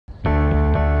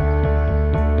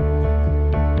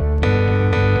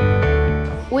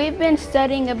We've been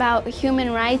studying about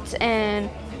human rights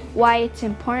and why it's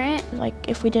important. Like,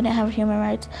 if we didn't have human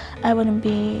rights, I wouldn't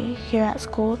be here at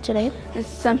school today.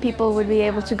 Some people would be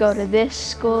able to go to this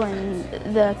school and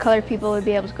the colored people would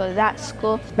be able to go to that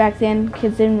school. Back then,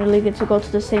 kids didn't really get to go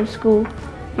to the same school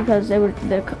because they were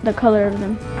the color of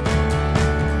them.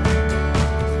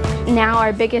 Now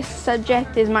our biggest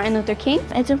subject is Martin Luther King.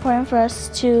 It's important for us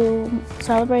to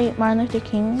celebrate Martin Luther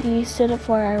King. He stood up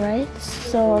for our rights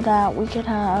so that we could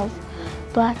have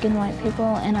black and white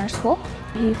people in our school.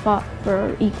 He fought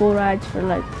for equal rights for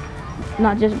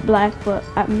not just black, but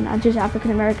not just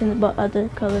African Americans, but other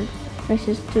colored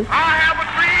races too. I have a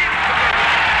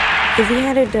dream! If he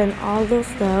had done all those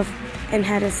stuff and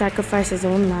had to sacrifice his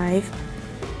own life,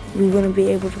 we wouldn't be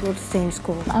able to go to the same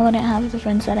school. I wouldn't have the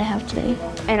friends that I have today.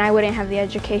 And I wouldn't have the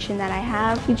education that I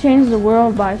have. He changed the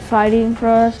world by fighting for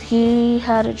us. He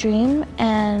had a dream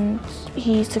and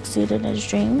he succeeded in his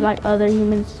dream. Like other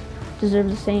humans deserve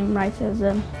the same rights as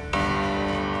them.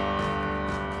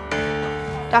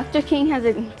 Dr. King has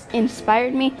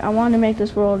inspired me. I want to make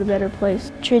this world a better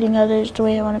place. Treating others the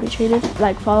way I want to be treated.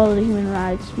 Like follow the human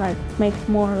rights, make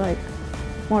more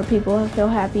people feel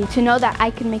happy. To know that I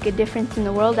can make a difference in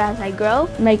the world as I grow.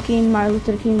 Making Martin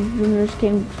Luther King Jr.'s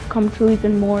come true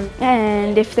even more.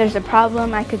 And if there's a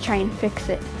problem, I could try and fix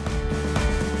it.